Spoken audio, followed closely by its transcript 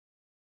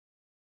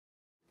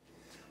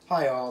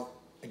Hi all,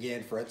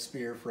 again Fred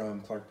Spear from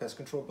Clark Pest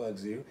Control Bug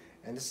Zoo,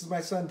 and this is my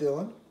son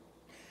Dylan.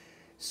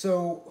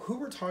 So who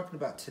we're talking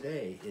about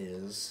today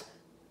is,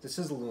 this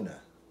is Luna.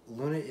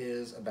 Luna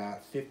is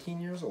about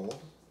 15 years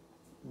old,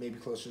 maybe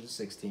closer to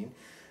 16.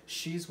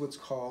 She's what's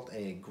called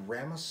a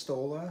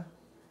Grammostola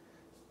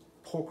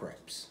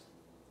Pulchripes.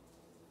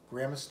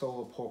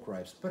 Grammostola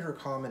Pulchripes, but her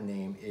common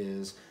name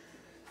is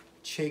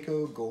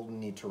Chaco Golden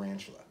Knee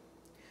Tarantula.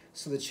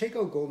 So the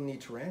Chaco Golden Knee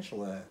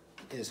Tarantula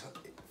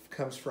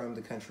comes from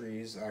the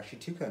countries, actually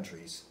two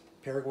countries,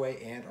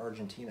 Paraguay and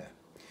Argentina.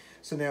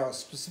 So now,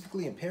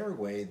 specifically in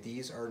Paraguay,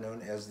 these are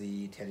known as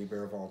the teddy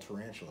bear of all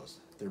tarantulas.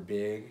 They're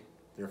big,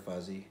 they're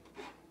fuzzy,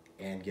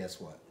 and guess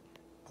what?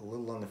 A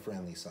little on the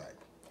friendly side.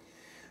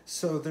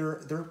 So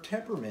their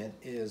temperament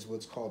is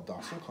what's called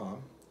docile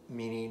calm,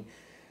 meaning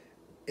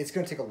it's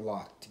going to take a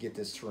lot to get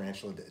this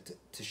tarantula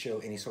to show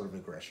any sort of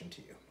aggression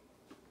to you.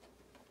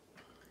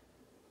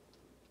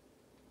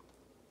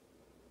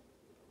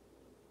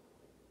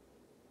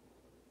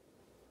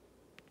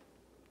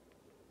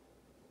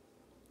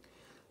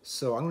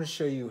 So I'm going to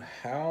show you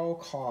how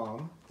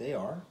calm they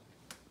are.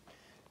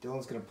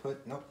 Dylan's going to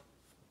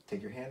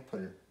take your hand,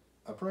 put it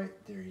upright.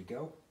 There you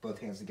go. Both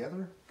hands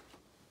together.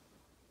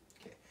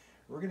 Okay.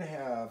 We're going to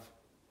have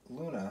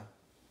Luna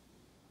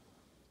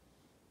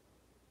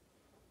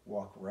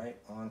walk right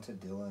onto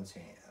Dylan's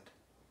hand.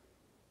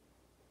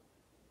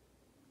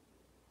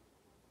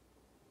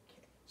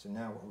 Okay. So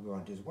now what we're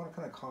going to do is we want to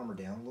kind of calm her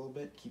down a little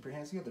bit. Keep your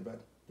hands together, bud.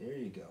 There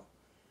you go.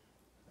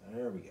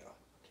 There we go.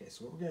 Okay,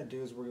 so what we're going to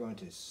do is we're going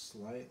to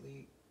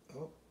slightly,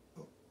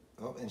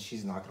 and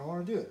she's not going to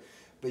want to do it.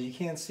 But you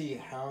can see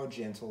how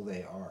gentle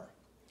they are.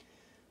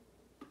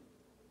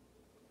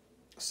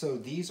 So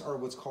these are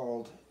what's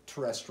called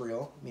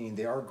terrestrial, meaning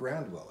they are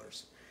ground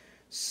dwellers.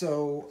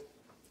 So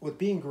with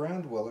being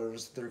ground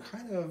dwellers, they're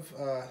kind of,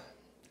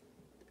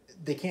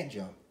 they can't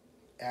jump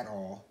at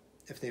all.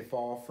 If they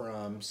fall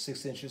from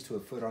 6 inches to a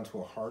foot onto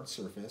a hard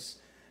surface,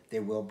 they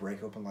will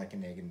break open like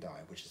an egg and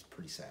die, which is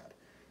pretty sad.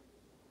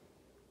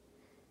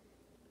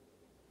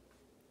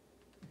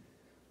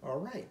 All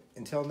right.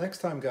 Until next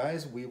time,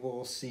 guys, we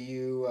will see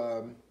you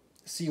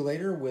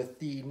later with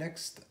the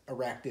next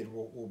arachnid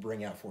we'll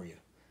bring out for you.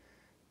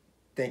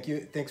 Thank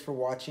you. Thanks for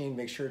watching.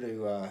 Make sure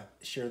to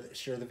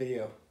share the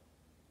video.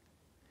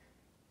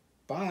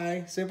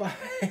 Bye. Say bye.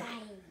 Bye.